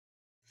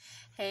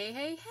Hey,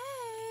 hey,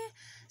 hey!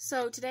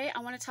 So today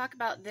I want to talk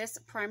about this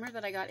primer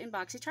that I got in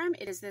Boxycharm.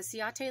 It is the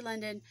Ciate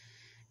London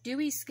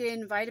Dewy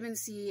Skin Vitamin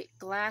C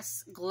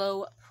Glass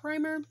Glow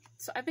Primer.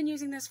 So I've been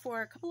using this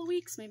for a couple of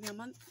weeks, maybe a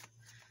month.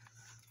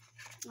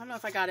 I don't know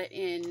if I got it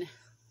in,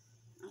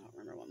 I don't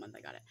remember what month I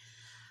got it.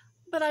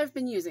 But I've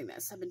been using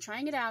this. I've been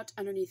trying it out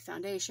underneath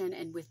foundation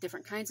and with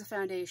different kinds of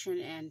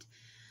foundation and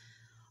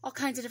all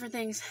kinds of different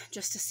things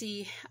just to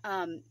see.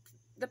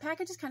 The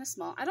package is kind of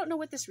small. I don't know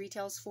what this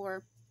retails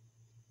for.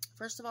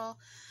 First of all,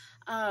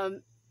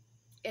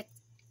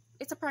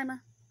 it's a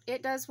primer.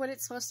 It does what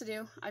it's supposed to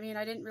do. I mean,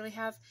 I didn't really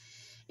have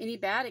any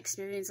bad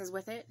experiences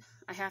with it,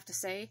 I have to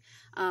say.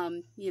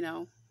 You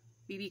know,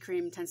 BB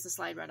cream tends to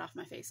slide right off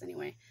my face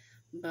anyway.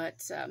 But,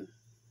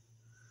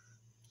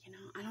 you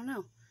know, I don't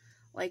know.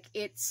 Like,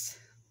 it's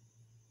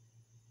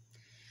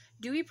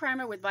dewy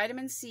primer with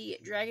vitamin C,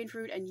 dragon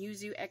fruit, and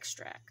yuzu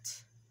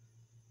extract.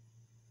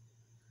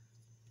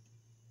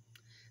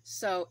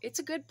 So it's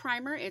a good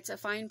primer. It's a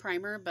fine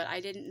primer, but I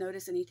didn't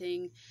notice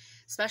anything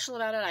special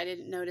about it. I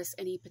didn't notice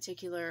any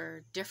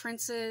particular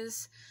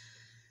differences.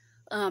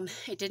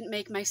 It didn't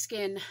make my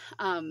skin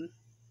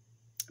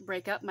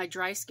break up, my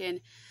dry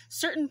skin.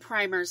 Certain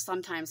primers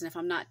sometimes, and if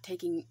I'm not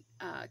taking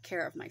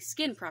care of my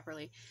skin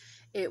properly,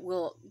 it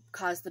will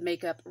cause the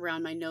makeup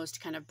around my nose to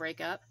kind of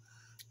break up.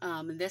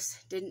 This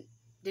didn't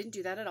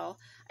do that at all.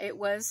 It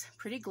was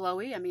pretty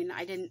glowy. I mean,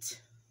 I didn't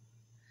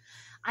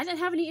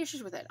have any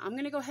issues with it. I'm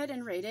going to go ahead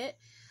and rate it,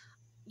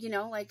 you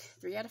know, like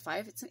 3 out of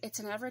 5. It's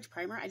an average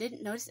primer. I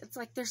didn't notice, it's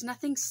like there's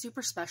nothing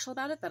super special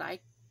about it that I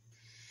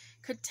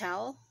could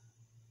tell.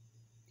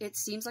 It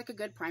seems like a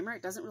good primer.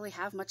 It doesn't really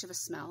have much of a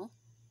smell.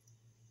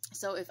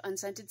 So if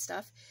unscented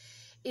stuff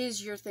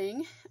is your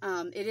thing,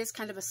 it is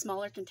kind of a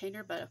smaller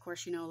container, but of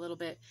course, you know, a little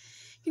bit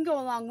can go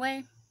a long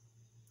way.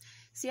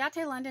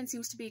 Ciate London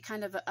seems to be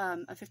kind of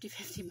a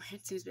 50-50 brand.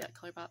 It seems to be like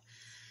ColourPop.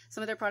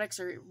 Some of their products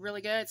are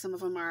really good. Some of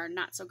them are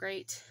not so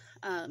great.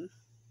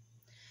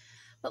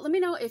 But let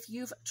me know if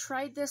you've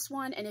tried this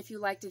one and if you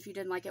liked it, if you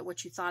didn't like it,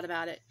 what you thought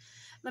about it.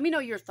 Let me know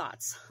your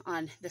thoughts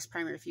on this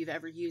primer if you've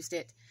ever used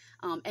it.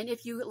 And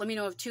if you, let me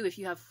know too if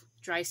you have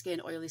dry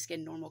skin, oily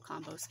skin, normal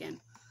combo skin.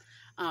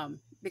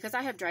 Because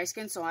I have dry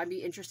skin, so I'd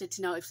be interested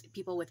to know if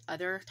people with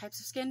other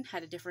types of skin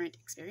had a different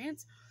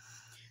experience.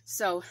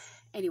 So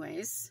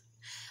anyways,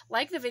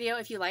 like the video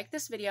if you like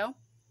this video.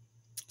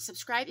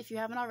 Subscribe if you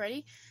haven't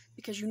already,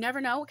 because you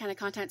never know what kind of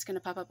content is going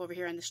to pop up over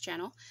here on this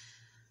channel.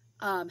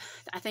 I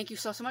thank you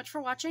so much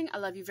for watching. I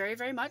love you very,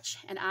 very much,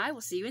 and I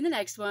will see you in the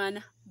next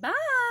one.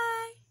 Bye!